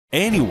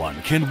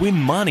Anyone can win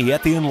money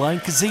at the online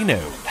casino.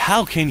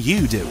 How can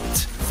you do it?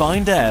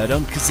 Find out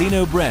on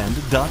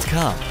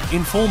casinobrand.com.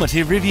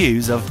 Informative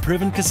reviews of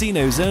proven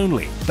casinos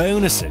only,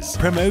 bonuses,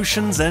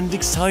 promotions and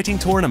exciting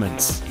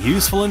tournaments.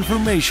 Useful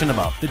information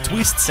about the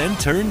twists and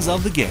turns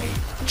of the game.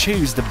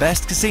 Choose the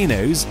best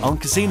casinos on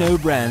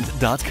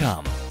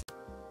casinobrand.com.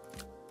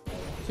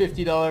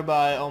 $50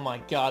 buy. Oh my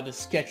god, this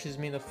sketches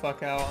me the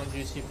fuck out on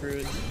Juicy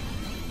Fruit.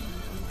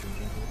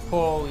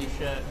 Holy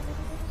shit.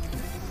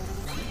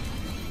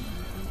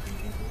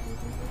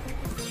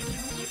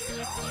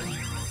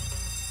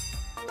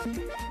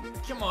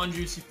 Come on,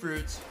 Juicy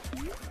Fruits.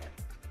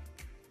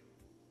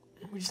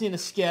 We just need to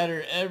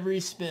scatter every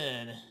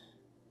spin.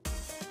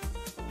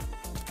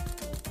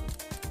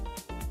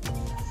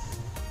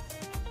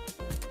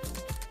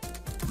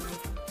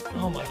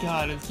 Oh my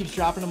god, it keeps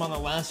dropping them on the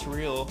last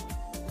reel.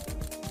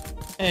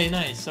 Hey,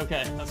 nice.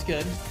 Okay, that's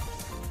good.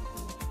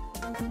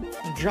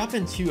 And drop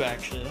in 2,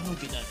 actually. That would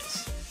be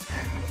nice.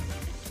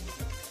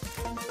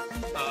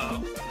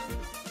 Uh-oh.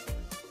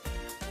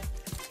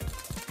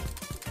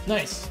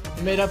 Nice.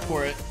 We made up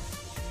for it.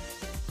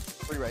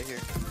 We're right here.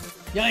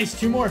 Nice.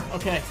 2 more.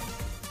 Okay.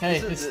 Hey,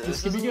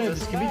 this could be good.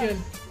 This could be good.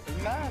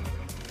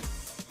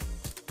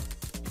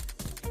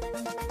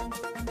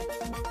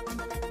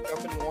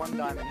 Dropping 1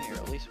 diamond here,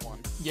 at least 1.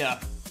 Yeah.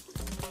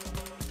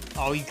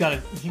 Oh, you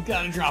gotta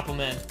drop them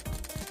in.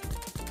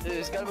 Dude,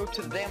 it's gotta move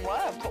to the damn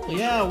left. Holy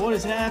yeah, shit. what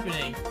is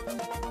happening?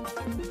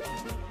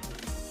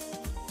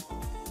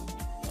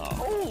 Oh.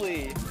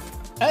 Holy.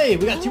 Hey,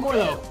 we got 2 more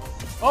though.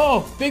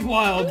 Oh, big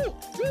wild.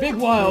 Big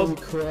wild. Oh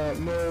crap,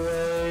 no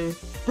way.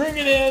 Bring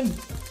it in.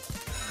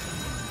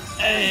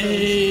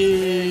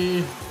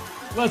 Hey.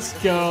 Let's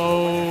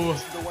go.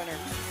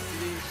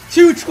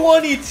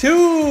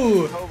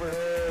 222.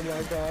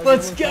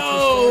 Let's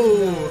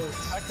go.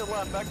 Back to the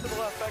left, back to the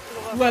left, back to the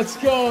left. Let's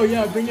go.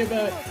 Yeah, bring it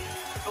back.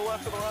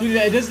 Dude,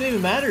 it doesn't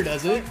even matter,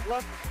 does it?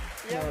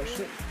 Yeah, No, it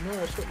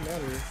shouldn't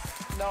matter.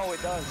 no,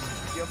 it does.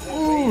 You have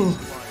more waves.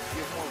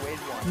 You have more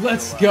waves one.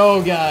 Let's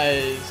go,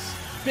 guys.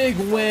 Big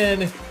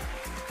win.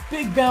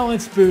 Big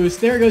balance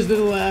boost. There it goes to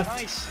the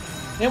left. Nice.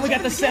 And we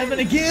got the 7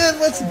 again.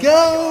 Let's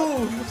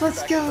go.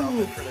 Let's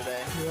go.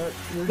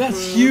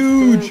 That's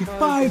huge.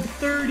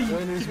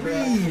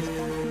 533.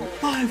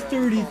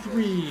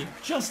 533.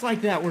 Just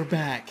like that, we're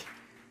back.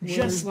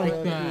 Just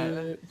like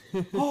that.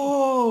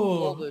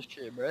 Oh. Love this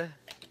shit, bruh.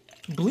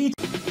 Bleach.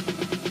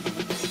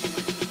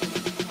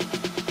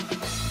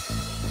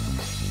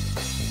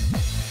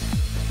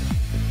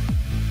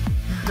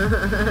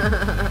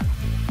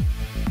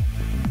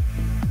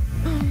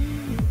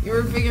 You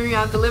were figuring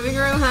out the living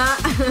room, huh?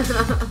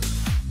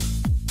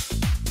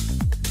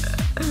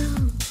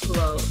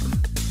 Whoa.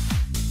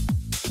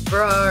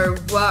 Bro,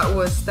 what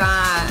was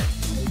that?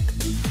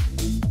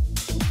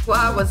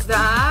 What was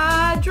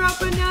that?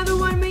 Drop another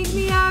one, make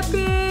me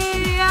happy.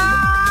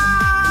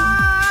 Ah!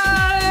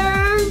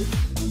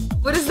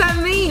 What does that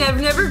mean? I've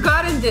never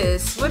gotten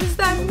this. What does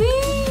that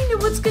mean?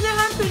 What's gonna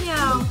happen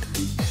now?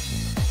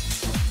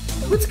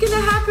 What's gonna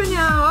happen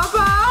now?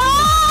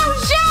 Oh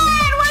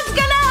shit! What's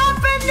gonna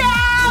happen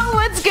now?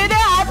 What's gonna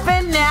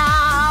happen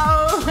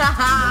now?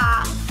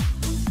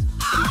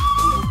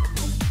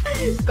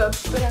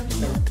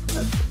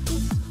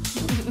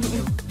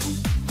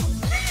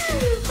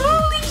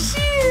 Holy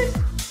shit!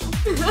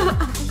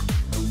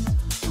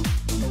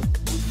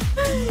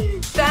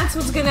 That's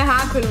what's gonna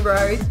happen,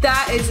 bro.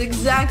 That is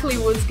exactly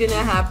what's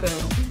gonna happen.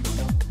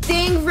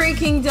 Ding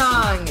freaking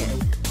dong.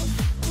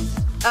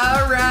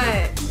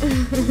 Alright.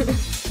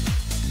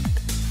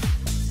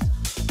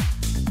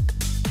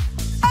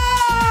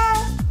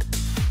 Ah!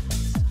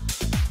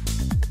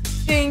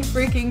 Ding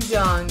freaking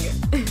dong.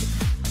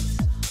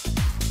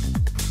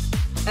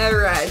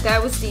 Alright,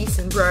 that was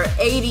decent, bro.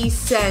 80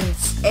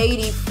 cents.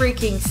 80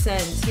 freaking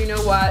cents. You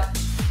know what?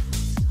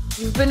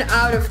 You've been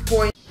out of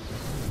points.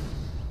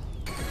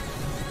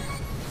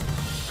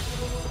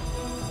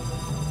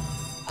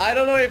 I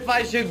don't know if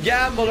I should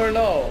gamble or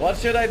no. What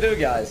should I do,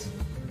 guys?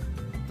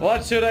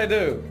 What should I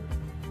do?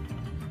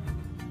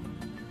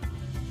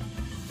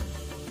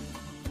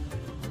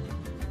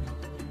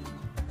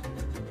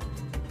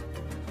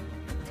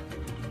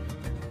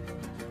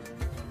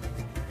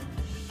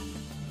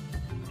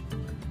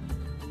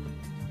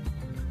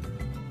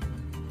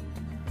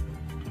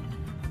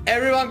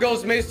 Everyone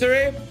goes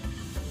mystery.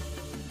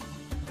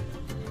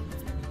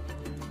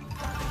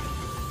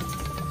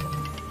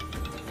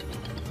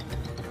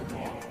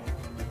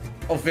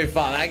 Oh, fy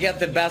fan, I get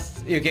the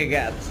best you can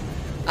get.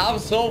 I'm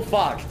so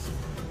fucked.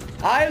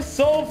 I'm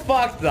so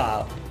fucked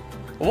now.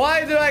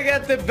 Why do I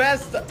get the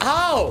best?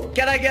 How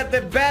can I get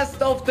the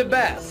best of the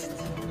best?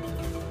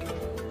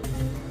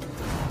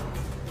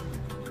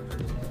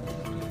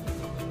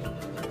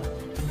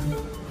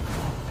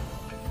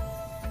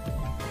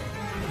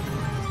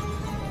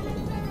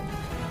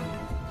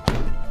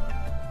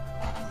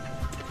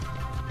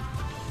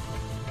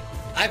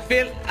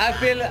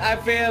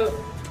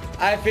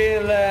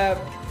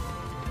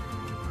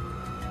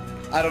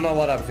 I don't know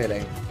what I'm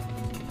feeling.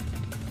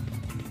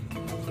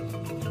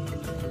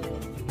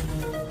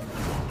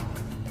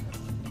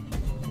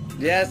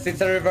 Yes,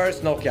 it's a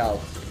reverse knockout.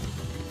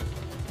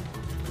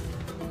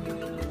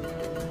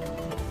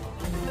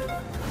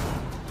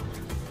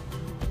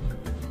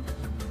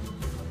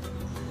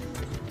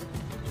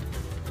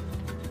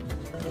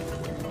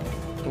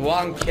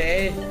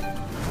 $1K.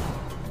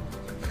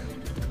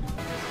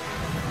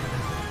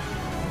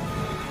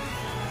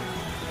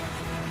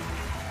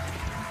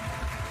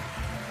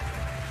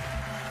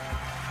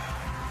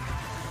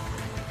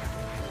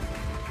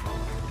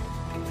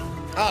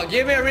 Oh,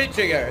 give me a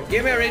retrigger.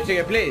 Give me a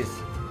retrigger, please.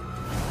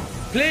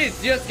 Please,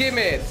 just give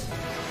me it.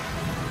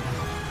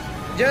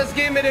 Just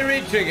give me the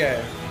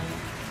retrigger.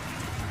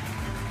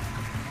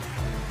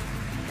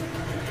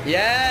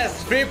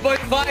 Yes,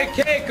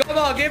 3.5K. Come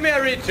on, give me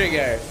a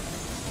retrigger.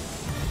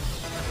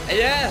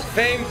 Yes,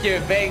 thank you,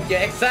 thank you.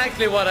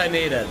 Exactly what I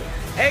needed.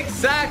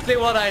 Exactly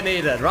what I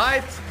needed,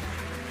 right?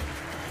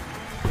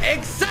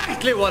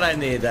 Exactly what I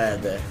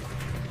needed.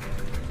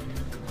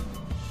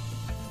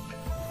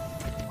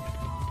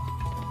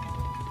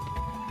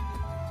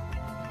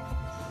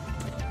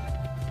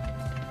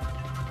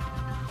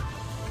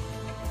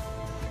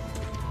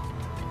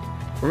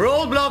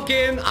 Roadblock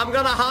in, I'm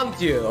gonna hunt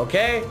you,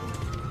 okay?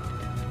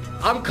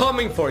 I'm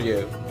coming for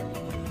you.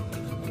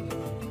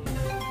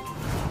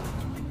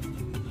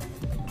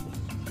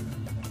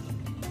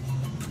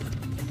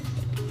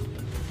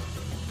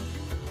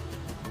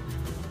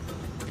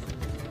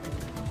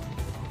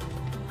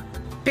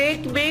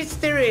 Pick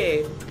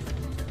mystery.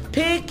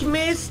 Pick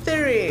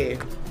mystery.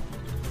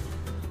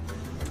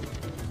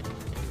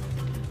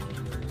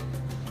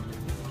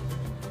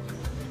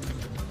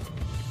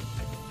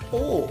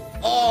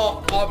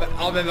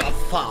 Ja men vad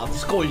fan,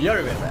 skojar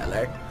du med mig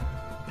eller?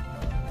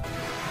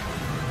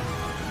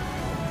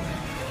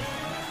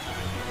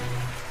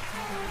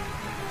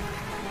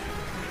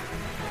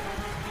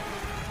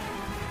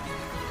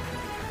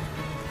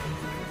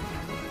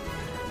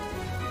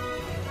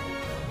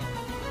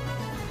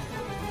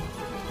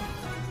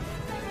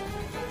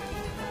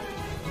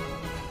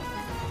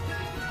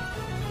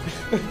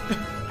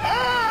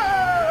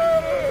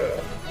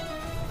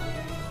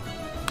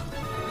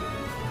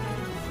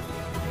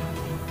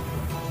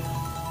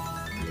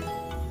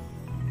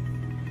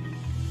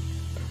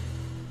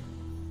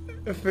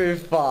 Fy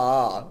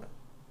fan.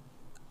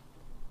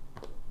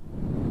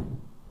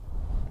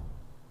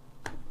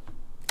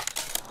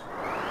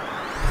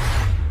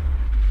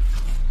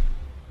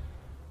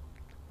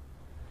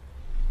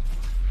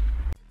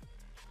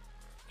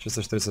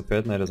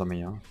 $645 nejde za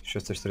mě, jo?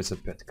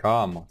 645,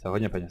 kámo, to je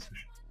hodně peněz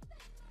už.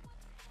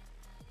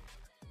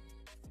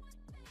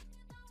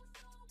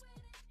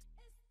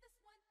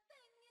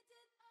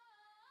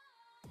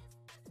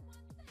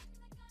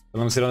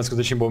 Tohle musí dát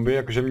neskutečný bomby,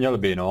 jakože měl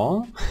by,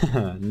 no.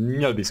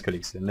 Měl by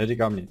Skelixy,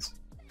 neříkám nic.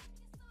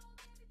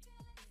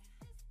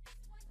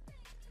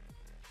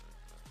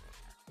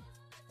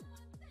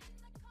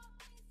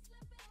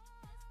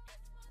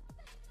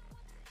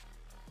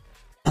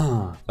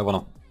 Tak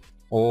ono.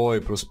 Oj,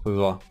 plus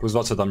 2. Plus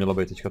 20 tam mělo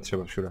být teďka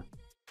třeba všude.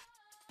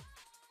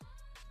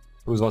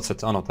 Plus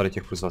 20, ano, tady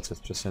těch plus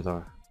 20, přesně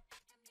tak.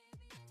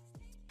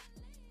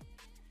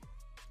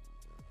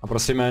 A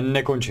prosíme,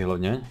 nekončí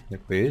hlavně.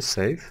 Děkuji,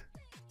 save.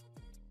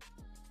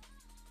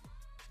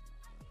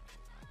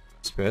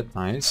 Zpět,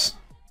 nice.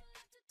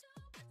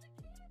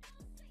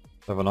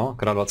 To je ono,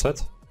 krát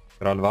 20,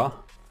 krát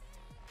 2.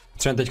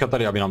 Potřebujeme teďka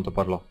tady, aby nám to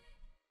padlo.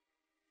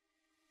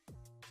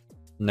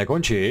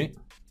 Nekončí.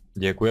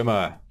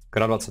 Děkujeme.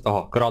 Krát 20,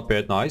 aha, krát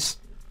 5, nice.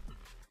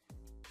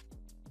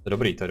 To je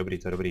dobrý, to je dobrý,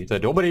 to je dobrý, to je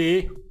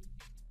dobrý.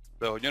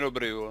 To je hodně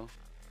dobrý, jo.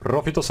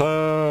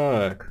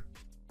 Profitosek.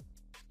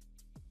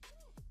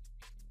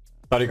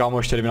 Tady kámo,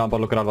 ještě kdyby nám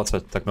padlo krát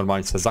 20, tak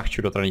normálně se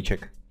zachču do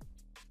traníček.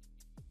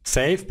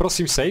 Save,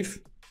 prosím,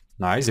 save.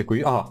 Nice,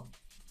 děkuji, aha.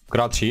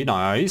 Krát 3,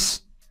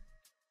 nice.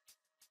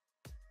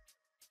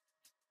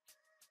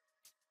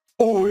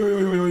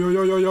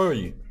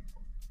 Ojojojojojojojoj.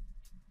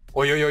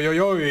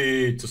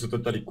 Ojojojojoj, co se to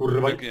tady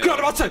kurva... Krát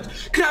 20!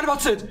 Krát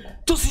 20!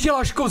 To si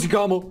děláš kozy,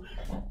 kámo!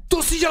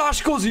 To si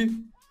děláš kozy!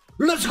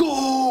 Let's go!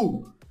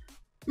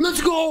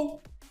 Let's go!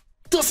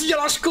 To si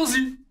děláš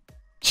kozy!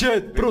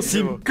 Chat,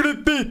 prosím,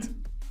 klipit!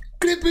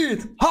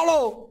 Klipit!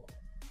 Halo!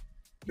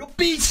 Do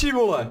píči,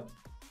 vole!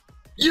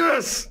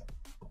 Yes!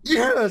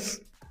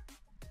 Yes!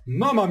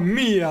 Mamma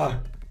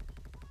mia!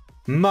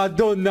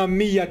 Madonna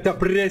mia, ta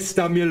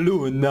presta mi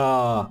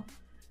luna!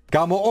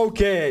 Kámo, OK!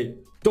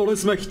 Tohle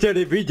jsme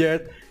chtěli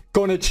vidět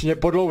konečně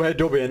po dlouhé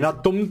době na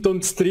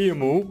tomto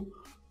streamu.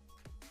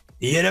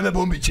 Jedeme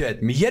bomby, chat,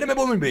 my jedeme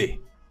bomby.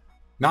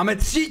 Máme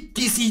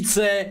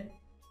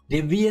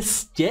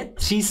 3200,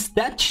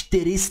 300,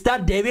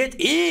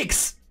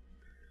 409x.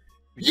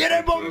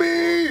 Jedeme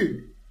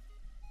bomby.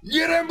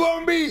 Jedeme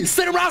bomby.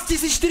 17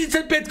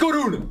 045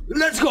 korun.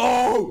 Let's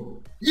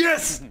go.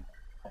 Yes.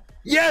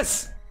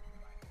 Yes.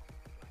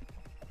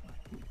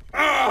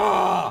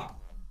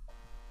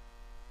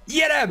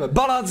 Jedem!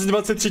 Balance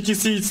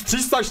 23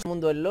 300.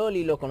 Mundo del LOL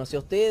y los conocí a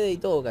ustedes y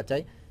todo,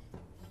 ¿cachai?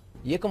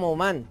 Y es como,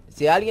 man,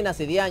 si alguien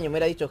hace 10 años me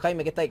hubiera dicho,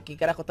 Jaime, ¿qué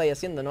carajo estáis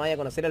haciendo? No vaya a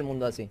conocer el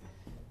mundo así.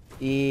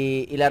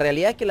 Y la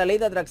realidad es que la ley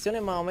de atracción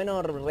es más o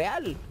menos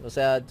real. O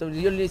sea,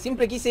 yo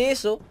siempre quise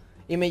eso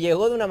y me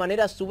llegó de una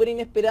manera súper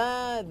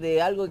inesperada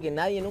de algo que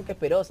nadie nunca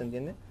esperó, ¿se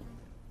entiende?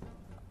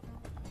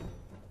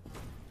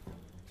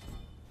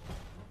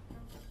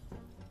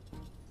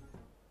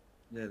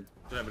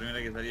 La primera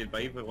que salí del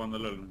país fue cuando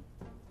LOL.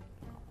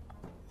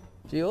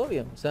 Sí,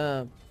 obvio. O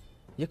sea,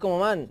 y es como,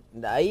 man,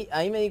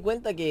 ahí me di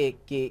cuenta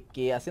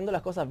que haciendo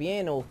las cosas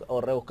bien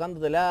o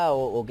rebuscándotela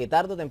o que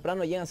tarde o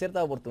temprano llegan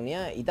ciertas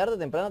oportunidades y tarde o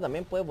temprano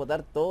también puedes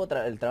botar todo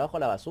el trabajo a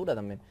la basura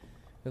también.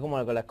 Es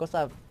como que las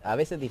cosas a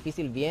veces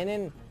difícil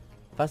vienen,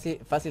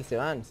 fácil se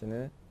van, ¿se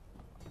entiende?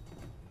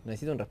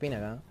 Necesito un respin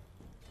acá.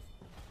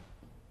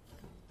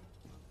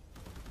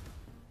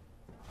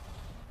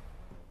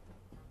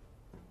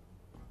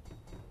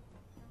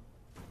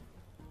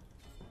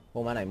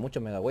 Oh, man, hay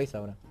muchos Megaways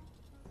ahora.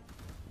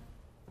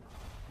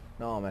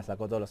 No, me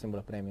sacó todos los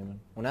símbolos premium,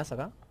 man. ¿Un as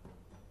acá?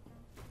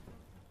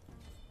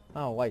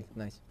 Ah, wild,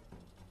 nice.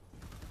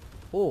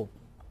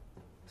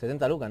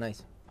 70 lucas,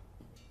 nice.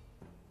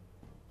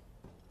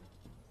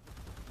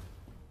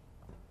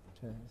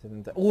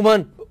 70...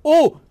 man!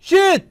 ¡Oh,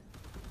 shit!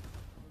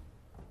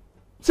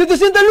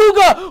 ¡700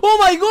 lucas! ¡Oh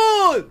my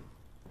god!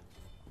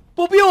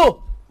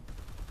 ¡Popió!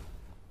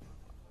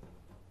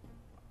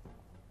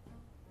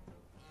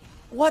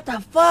 What the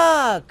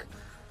fuck?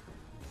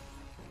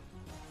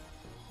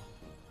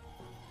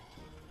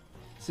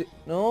 Sí.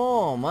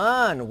 No,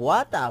 man,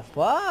 what the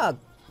fuck?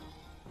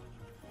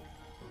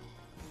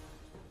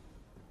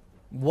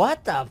 What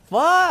the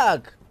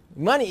fuck?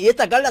 Man, y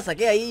esta acá la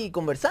saqué ahí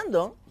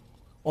conversando.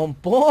 On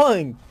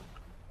point.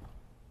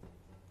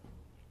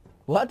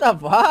 What the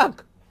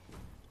fuck?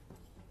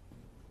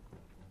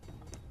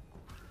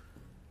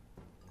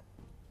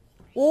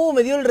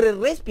 Me dio el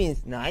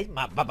respins. No,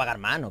 va a pagar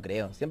mano,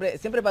 creo.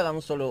 Siempre pagan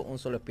un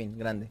solo spin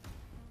grande.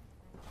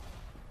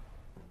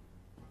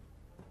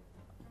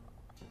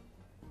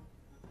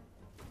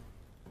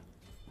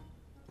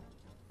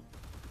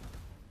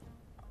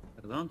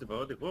 Perdón, ¿te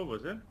pagó este juego,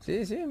 puede ser?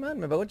 Sí, sí, man,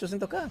 me pagó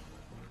 800k.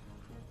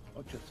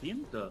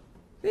 ¿800?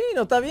 Sí,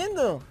 ¿no está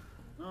viendo?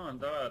 No,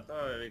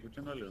 estaba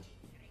escuchando algo.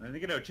 Pensé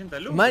que era 80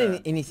 lucas.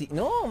 Man,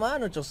 no,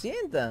 man,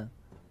 800.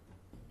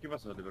 ¿Qué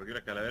pasó? ¿Te bloqueó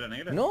la calavera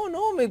negra?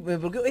 No, me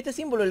bloqueó este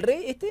símbolo, el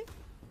rey,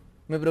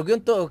 me bloqueó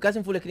en todo, casi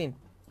en full screen.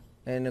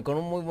 Con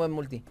un muy buen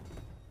multi.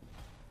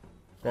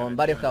 Con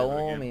varios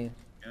Kaomi.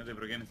 Que no te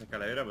bloquean esas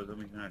calaveras porque sos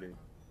millonario.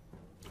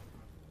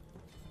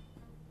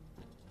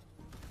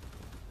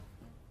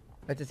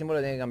 Este símbolo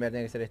tiene que cambiar,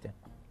 tiene que ser este.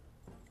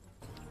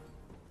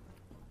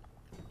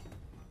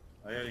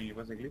 ¿Hay alguien que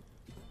pase clip?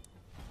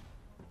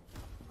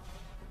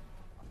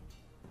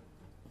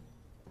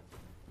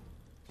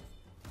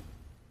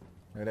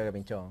 Yo creo que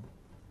pinchó.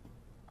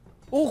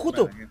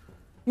 ¡Justo!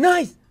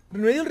 ¡Nice!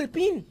 Me dio el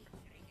respin.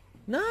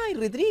 ¡Nice!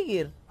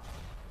 Retrigger.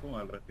 ¿Cómo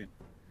el respin?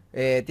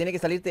 Tiene que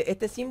salirte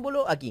este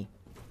símbolo aquí.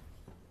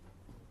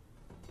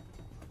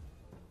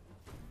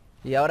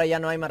 Y ahora ya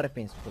no hay más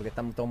respins, porque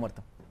estamos todos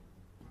muertos.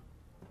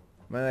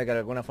 Me da que de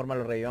alguna forma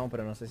lo revivamos,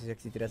 pero no sé si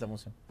existirá esa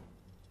función.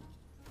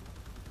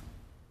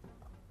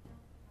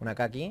 Una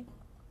acá aquí.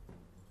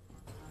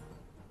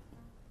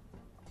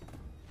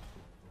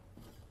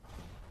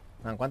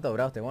 Man, ¿cuánto ha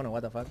durado este bono?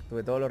 What the fuck.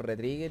 Tuve todos los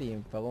retrigger y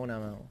pagó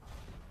una...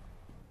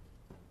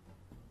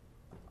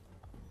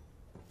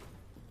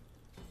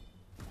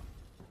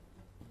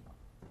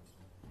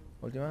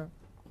 Última.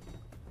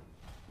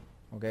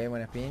 Ok,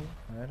 buen spin.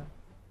 A ver.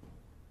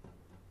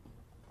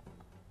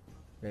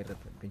 Ok,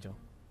 pinchó.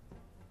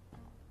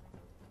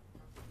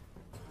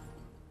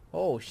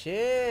 Oh,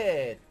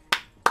 shit.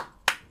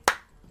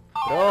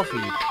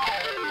 Profit.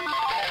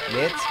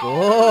 Let's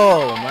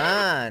go,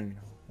 man.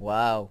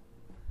 Wow.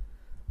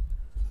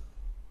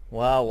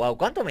 Wow.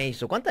 ¿Cuánto me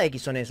hizo? ¿Cuántas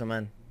X son eso,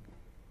 man?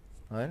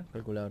 A ver,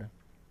 calculadora.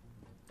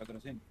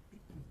 400.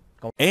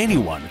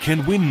 Anyone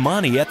can win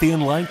money at the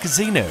online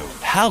casino.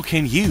 How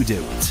can you do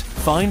it?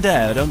 Find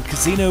out on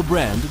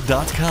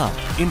CasinoBrand.com.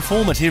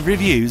 Informative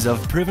reviews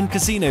of proven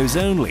casinos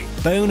only,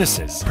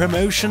 bonuses,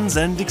 promotions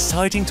and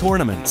exciting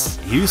tournaments.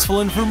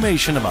 Useful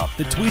information about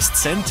the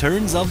twists and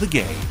turns of the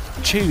game.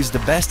 Choose the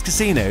best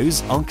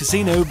casinos on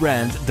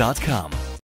CasinoBrand.com.